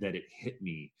then that it hit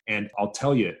me. And I'll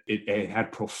tell you, it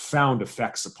had profound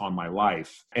effects upon my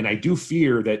life. And I do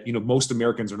fear that, most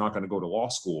Americans are not going to go to law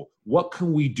school. What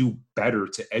can we do better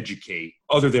to educate,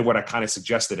 other than what I kind of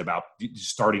suggested about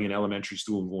starting in elementary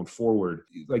school and going forward,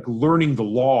 like learning the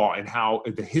law and how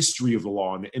the history of the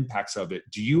law and the impacts of it?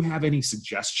 Do you have any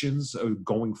suggestions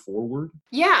going forward?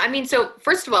 Yeah, I mean, so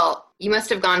first of all, you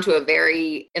must have gone to a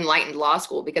very enlightened law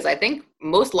school, because I think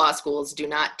most law schools do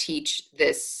not teach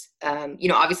this.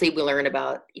 Obviously we learn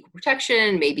about equal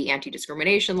protection, maybe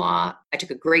anti-discrimination law. I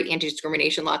took a great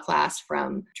anti-discrimination law class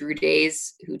from Drew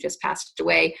Days, who just passed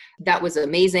away. That was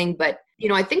amazing. But,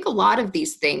 I think a lot of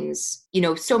these things,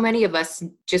 so many of us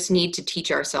just need to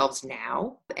teach ourselves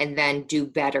now and then do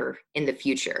better in the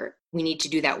future. We need to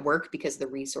do that work because the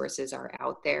resources are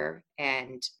out there,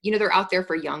 and, they're out there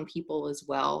for young people as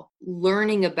well.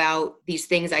 Learning about these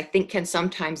things, I think, can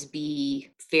sometimes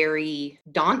be very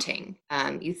daunting.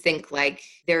 You think like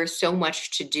there's so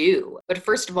much to do. But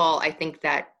first of all, I think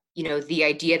that the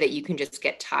idea that you can just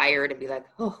get tired and be like,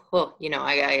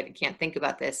 I can't think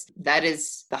about this. That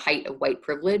is the height of white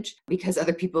privilege, because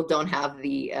other people don't have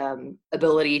the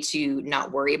ability to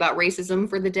not worry about racism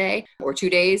for the day or 2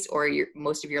 days or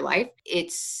most of your life.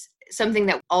 It's something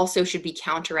that also should be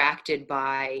counteracted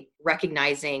by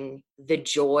recognizing the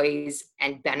joys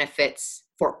and benefits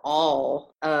for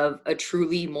all of a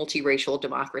truly multiracial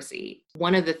democracy.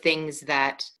 One of the things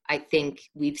that I think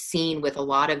we've seen with a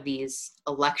lot of these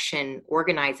election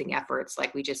organizing efforts,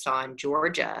 like we just saw in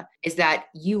Georgia, is that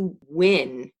you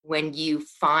win when you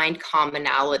find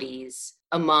commonalities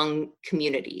among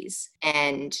communities.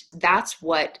 And that's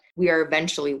what we are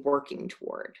eventually working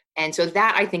toward. And so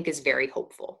that, I think, is very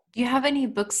hopeful. Do you have any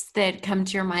books that come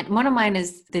to your mind? One of mine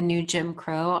is The New Jim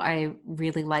Crow. I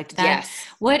really liked that. Yes.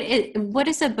 What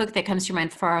is a book that comes to your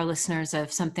mind for our listeners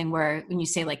of something where, when you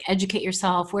say like educate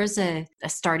yourself, where's a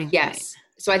starting point? Yes.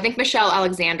 So I think Michelle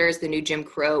Alexander's The New Jim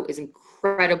Crow is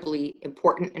incredibly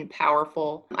important and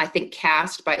powerful. I think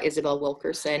Caste by Isabel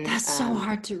Wilkerson. That's so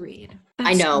hard to read.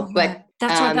 I know, but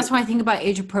that's why I think about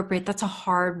age appropriate. That's a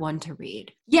hard one to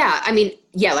read. Yeah. I mean,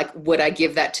 like, would I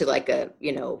give that to like a,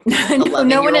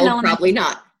 11-year-old? Probably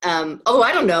not.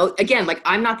 I don't know. Again, like,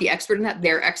 I'm not the expert in that.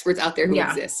 There are experts out there who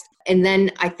exist. And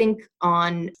then I think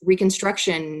on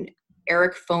Reconstruction,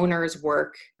 Eric Foner's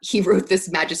work, he wrote this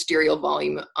magisterial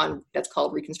volume that's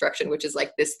called Reconstruction, which is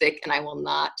like this thick, and I will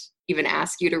not even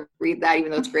ask you to read that,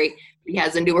 even though it's great. He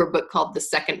has a newer book called The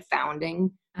Second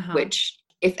Founding, which,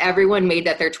 if everyone made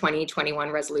that their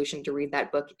 2021 resolution to read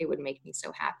that book, it would make me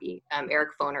so happy. Eric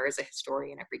Foner is a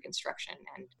historian of Reconstruction.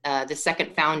 And The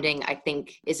Second Founding, I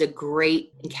think, is a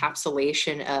great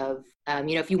encapsulation of,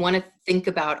 if you want to think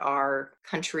about our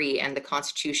country and the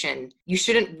Constitution, you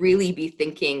shouldn't really be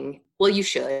thinking, well, you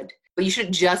should, but you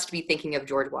shouldn't just be thinking of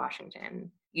George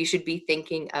Washington. You should be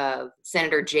thinking of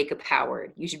Senator Jacob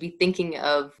Howard. You should be thinking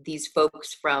of these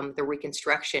folks from the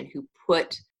Reconstruction who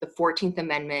put the 14th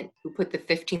Amendment, who put the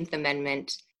 15th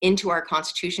Amendment into our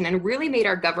Constitution and really made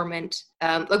our government,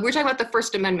 like we were talking about the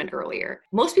First Amendment earlier.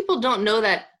 Most people don't know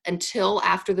that until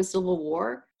after the Civil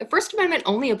War, the First Amendment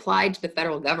only applied to the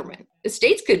federal government. The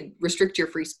states could restrict your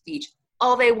free speech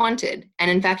all they wanted.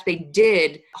 And in fact, they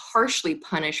did harshly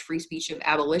punish free speech of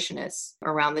abolitionists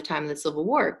around the time of the Civil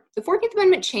War. The 14th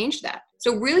Amendment changed that.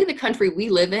 So really the country we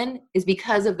live in is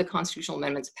because of the constitutional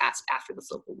amendments passed after the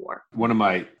Civil War. One of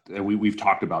my, we've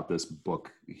talked about this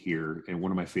book here, and one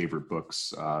of my favorite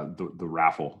books, The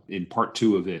Raffle. In part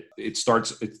 2 of it, it's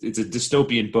a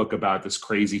dystopian book about this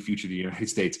crazy future of the United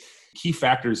States. Key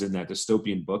factors in that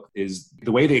dystopian book is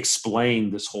the way they explain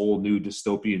this whole new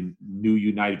dystopian, new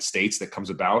United States that comes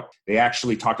about. They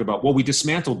actually talked about, we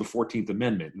dismantled the 14th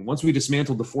Amendment. And once we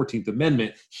dismantled the 14th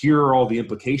Amendment, here are all the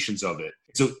implications of it.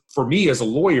 So for me as a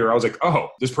lawyer, I was like,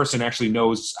 this person actually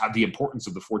knows the importance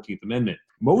of the 14th Amendment.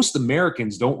 Most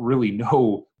Americans don't really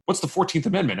know what's the 14th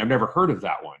Amendment. I've never heard of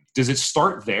that one. Does it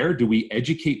start there? Do we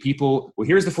educate people? Well,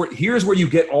 here's where you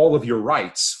get all of your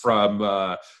rights from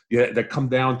that come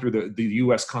down through the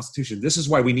U.S. Constitution. This is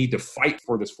why we need to fight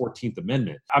for this 14th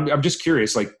Amendment. I'm just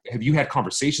curious, like, have you had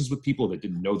conversations with people that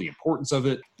didn't know the importance of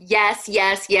it? Yes.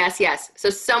 So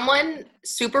someone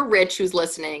super rich who's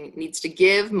listening needs to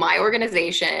give my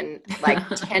organization like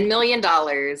 $10 million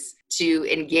to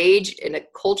engage in a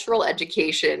cultural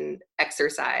education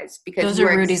exercise, because those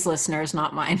are Rudy's listeners,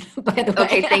 not mine, by the way.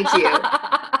 Okay, thank you.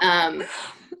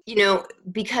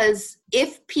 Because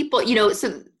if people,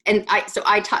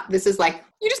 I taught, this is like,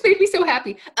 you just made me so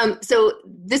happy. So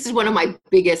this is one of my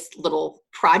biggest little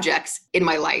projects in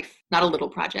my life, not a little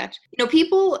project.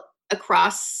 People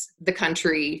across the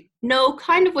country know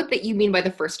kind of what you mean by the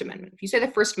First Amendment. If you say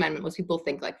the First Amendment, most people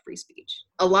think like free speech.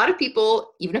 A lot of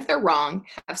people, even if they're wrong,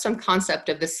 have some concept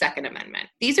of the Second Amendment.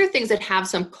 These are things that have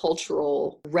some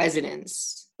cultural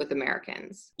resonance with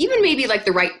Americans. Even maybe like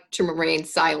the right to remain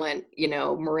silent,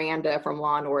 Miranda from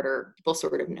Law and Order, people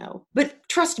sort of know. But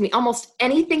trust me, almost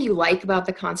anything you like about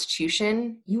the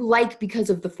Constitution, you like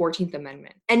because of the 14th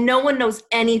Amendment. And no one knows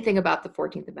anything about the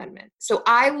 14th Amendment. So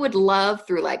I would love,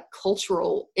 through like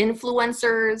cultural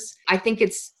influencers, I think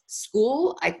it's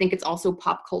school, I think it's also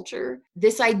pop culture,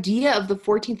 this idea of the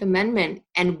 14th Amendment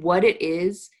and what it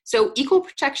is. So equal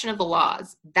protection of the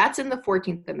laws, that's in the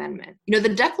 14th Amendment. The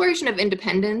Declaration of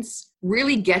Independence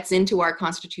really gets into our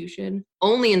Constitution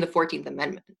only in the 14th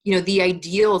Amendment. The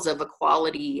ideals of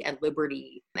equality and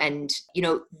liberty, and,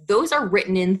 those are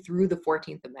written in through the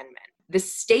 14th Amendment. The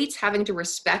states having to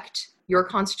respect your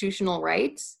constitutional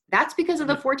rights, that's because of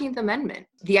the 14th Amendment.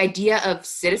 The idea of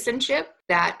citizenship,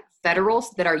 that that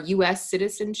our U.S.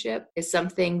 citizenship is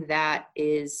something that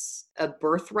is a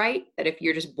birthright, that if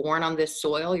you're just born on this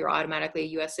soil, you're automatically a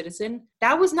U.S. citizen.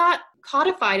 That was not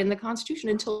codified in the Constitution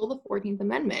until the 14th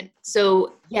Amendment.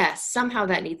 So yes, somehow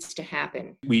that needs to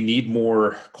happen. We need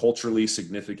more culturally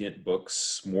significant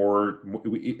books,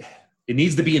 it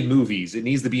needs to be in movies. It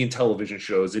needs to be in television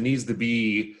shows. It needs to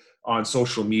be on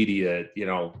social media.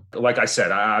 Like I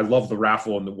said, I love the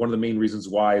raffle. And one of the main reasons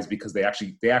why is because they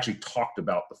actually talked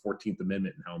about the 14th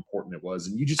Amendment and how important it was.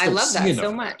 And you just don't see enough. I love that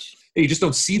so much. You just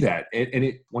don't see that. And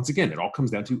it, once again, it all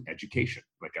comes down to education.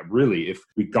 Like if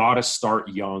we got to start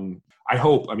young, I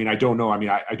hope, I don't know.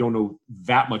 I don't know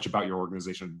that much about your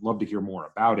organization. I'd love to hear more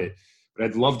about it, but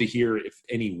I'd love to hear if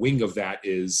any wing of that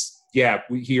is,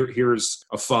 here's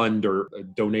a fund or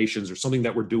donations or something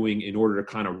that we're doing in order to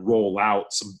kind of roll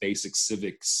out some basic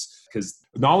civics, because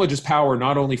knowledge is power,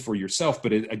 not only for yourself,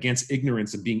 but against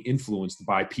ignorance and being influenced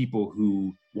by people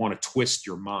who want to twist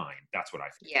your mind. That's what I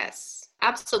think. Yes,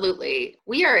 absolutely.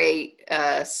 We are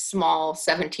a small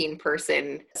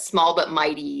 17-person, small but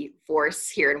mighty force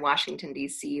here in Washington,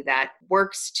 D.C. that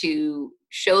works to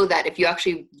show that if you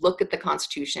actually look at the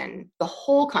Constitution, the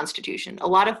whole Constitution, a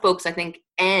lot of folks, I think,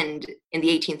 end in the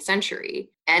 18th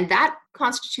century. And that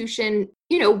Constitution,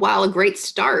 while a great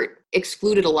start,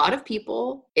 excluded a lot of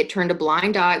people. It turned a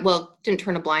blind eye. Well, didn't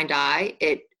turn a blind eye.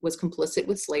 It was complicit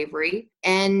with slavery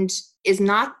and is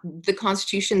not the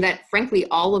Constitution that, frankly,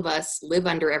 all of us live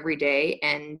under every day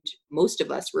and most of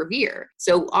us revere.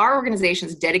 So our organization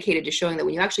is dedicated to showing that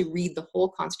when you actually read the whole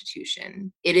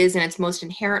Constitution, it is in its most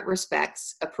inherent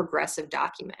respects a progressive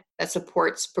document that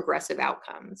supports progressive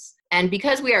outcomes. And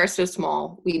because we are so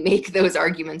small, we make those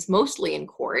arguments mostly in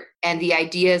court. And the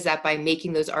idea is that by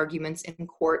making those arguments in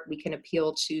court, we can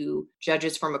appeal to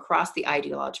judges from across the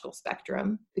ideological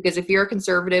spectrum. Because if you're a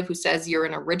conservative who says you're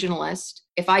an originalist,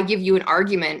 if I give you an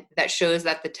argument that shows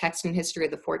that the text and history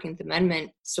of the 14th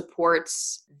Amendment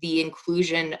supports the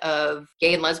inclusion of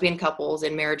gay and lesbian couples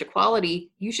in marriage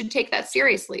equality, you should take that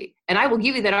seriously. And I will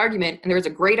give you that argument, and there's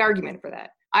a great argument for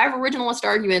that. I have originalist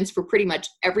arguments for pretty much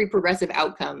every progressive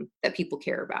outcome that people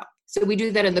care about. So we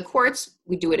do that in the courts,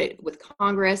 we do it with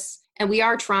Congress, and we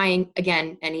are trying,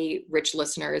 again, any rich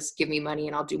listeners, give me money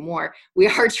and I'll do more. We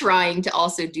are trying to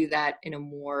also do that in a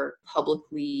more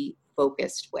publicly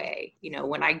focused way.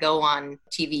 When I go on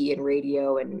TV and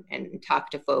radio and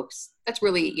talk to folks, that's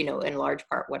really, in large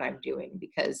part what I'm doing,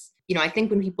 because, I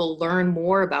think when people learn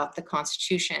more about the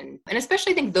Constitution, and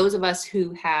especially I think those of us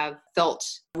who have felt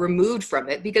removed from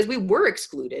it because we were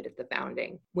excluded at the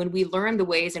founding, when we learn the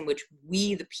ways in which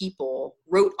we, the people,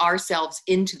 wrote ourselves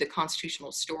into the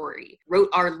constitutional story, wrote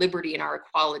our liberty and our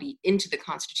equality into the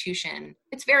Constitution,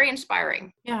 it's very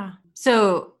inspiring. Yeah.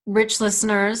 So rich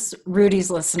listeners, Rudy's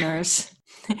listeners,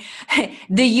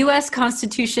 the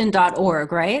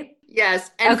usconstitution.org, right?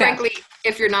 Yes. And frankly,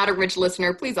 if you're not a rich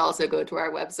listener, please also go to our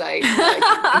website.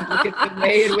 Look at the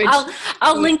way in which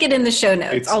I'll link it in the show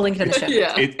notes.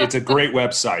 Yeah. It's a great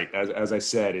website. As I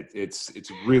said, it's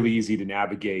really easy to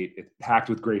navigate. It's packed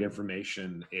with great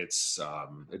information. It's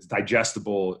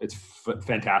digestible. It's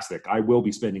fantastic. I will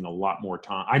be spending a lot more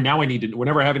time. I need to,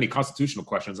 whenever I have any constitutional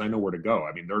questions, I know where to go.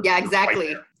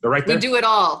 Exactly. They're right there. We do it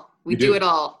all. We do it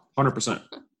all. 100%.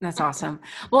 That's awesome.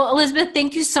 Well, Elizabeth,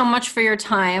 thank you so much for your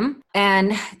time.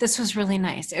 And this was really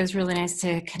nice. It was really nice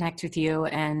to connect with you.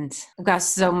 And I've got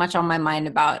so much on my mind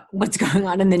about what's going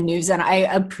on in the news. And I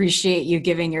appreciate you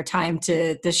giving your time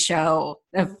to the show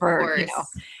for,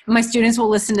 my students will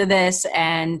listen to this.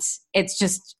 And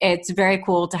it's very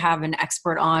cool to have an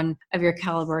expert on of your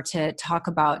caliber to talk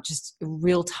about just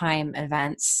real-time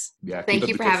events. Yeah. Thank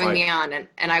you for having me on.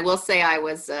 And I will say I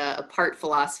was a part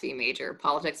philosophy major,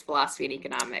 politics, philosophy, and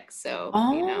economics. So,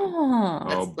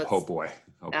 oh boy.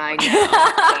 I know. So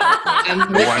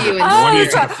I'm with you.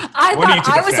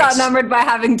 I was outnumbered by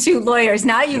having two lawyers.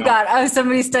 Now you've got,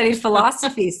 somebody studied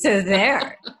philosophy. So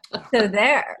there,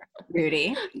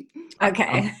 Rudy.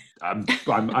 Okay.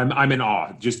 I'm in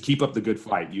awe. Just keep up the good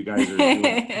fight. You guys are doing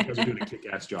a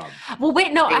kick-ass job. Well,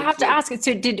 wait, no, I have to ask.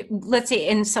 So let's say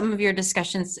in some of your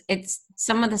discussions, it's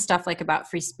some of the stuff like about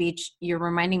free speech, you're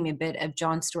reminding me a bit of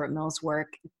John Stuart Mill's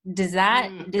work. Is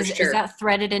that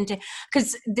threaded into,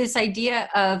 because this idea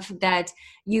of that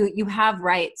you have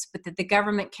rights, but that the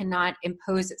government cannot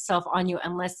impose itself on you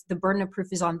unless the burden of proof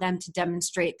is on them to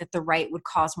demonstrate that the right would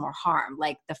cause more harm,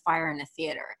 like the fire in a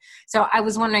theater. So I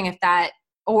was wondering if that,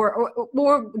 or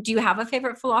do you have a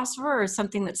favorite philosopher or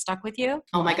something that stuck with you?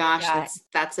 Oh my gosh,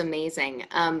 that's amazing.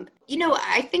 I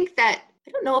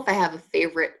don't know if I have a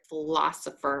favorite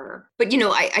philosopher, but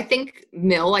I think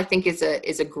Mill,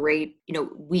 is a great,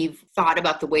 we've thought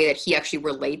about the way that he actually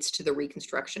relates to the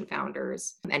Reconstruction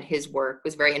founders, and his work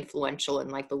was very influential in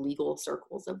like the legal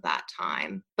circles of that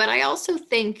time. But I also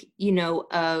think,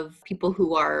 of people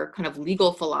who are kind of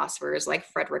legal philosophers like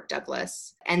Frederick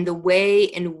Douglass, and the way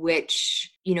in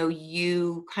which,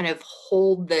 you kind of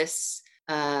hold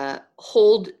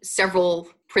several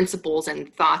principles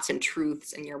and thoughts and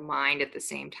truths in your mind at the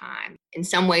same time. In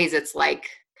some ways, it's like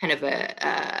kind of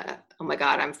oh my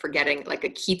God, I'm forgetting, like a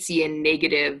Keatsian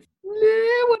negative.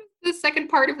 What is the second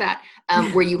part of that?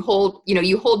 Where you hold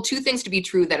two things to be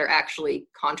true that are actually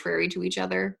contrary to each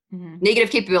other. Mm-hmm. Negative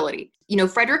capability.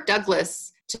 Frederick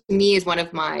Douglass, to me, is one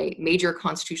of my major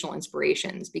constitutional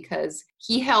inspirations, because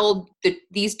he held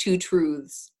these two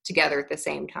truths together at the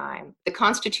same time. The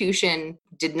Constitution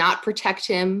did not protect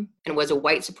him and was a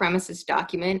white supremacist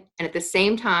document. And at the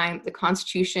same time, the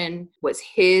Constitution was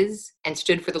his and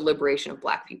stood for the liberation of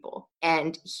Black people.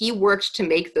 And he worked to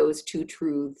make those two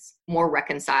truths more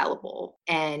reconcilable,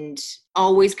 and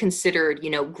always considered,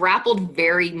 grappled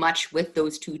very much with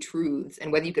those two truths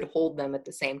and whether you could hold them at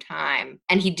the same time.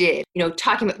 And he did,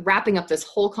 talking about wrapping up this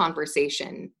whole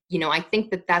conversation. I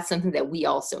think that that's something that we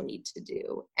also need to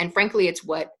do. And frankly, it's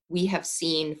what we have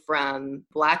seen from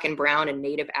Black and Brown and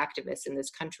Native activists in this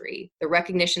country. The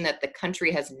recognition that the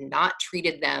country has not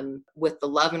treated them with the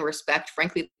love and respect,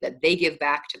 frankly, that they give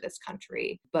back to this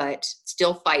country, but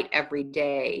still fight every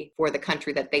day for the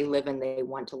country that they live in, they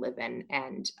want to live in.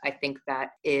 And I think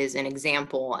that is an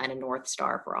example and a North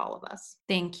Star for all of us.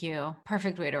 Thank you.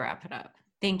 Perfect way to wrap it up.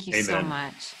 Thank you so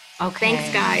much. Okay.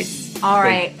 Thanks, guys. All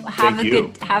right. Have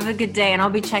a good day. And I'll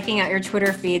be checking out your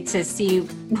Twitter feed to see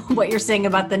what you're saying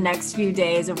about the next few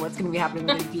days of what's going to be happening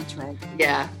with impeachment.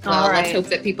 Yeah. Well, let's hope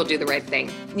that people do the right thing.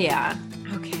 Yeah.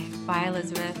 Okay. Bye,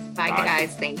 Elizabeth. Bye,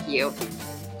 guys. Thank you.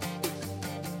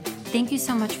 Thank you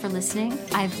so much for listening.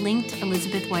 I've linked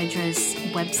Elizabeth Wydra's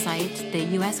website, the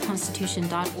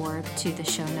usconstitution.org, to the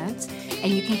show notes,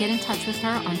 and you can get in touch with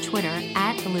her on Twitter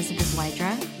at Elizabeth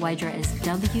Wydra. Wydra is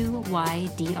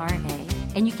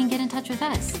WYDRA. And you can get in touch with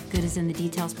us,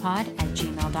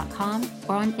 goodisinthedetailspod@gmail.com,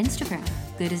 or on Instagram,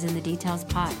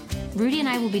 goodisinthedetailspod. Rudy and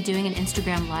I will be doing an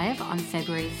Instagram Live on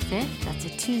February 5th. That's a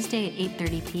Tuesday at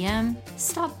 8:30 p.m.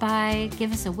 Stop by,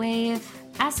 give us a wave,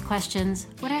 ask questions,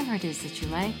 whatever it is that you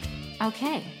like.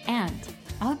 Okay, and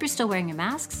I hope you're still wearing your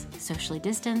masks, socially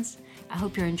distanced. I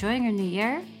hope you're enjoying your new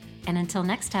year. And until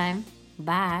next time,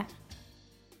 bye.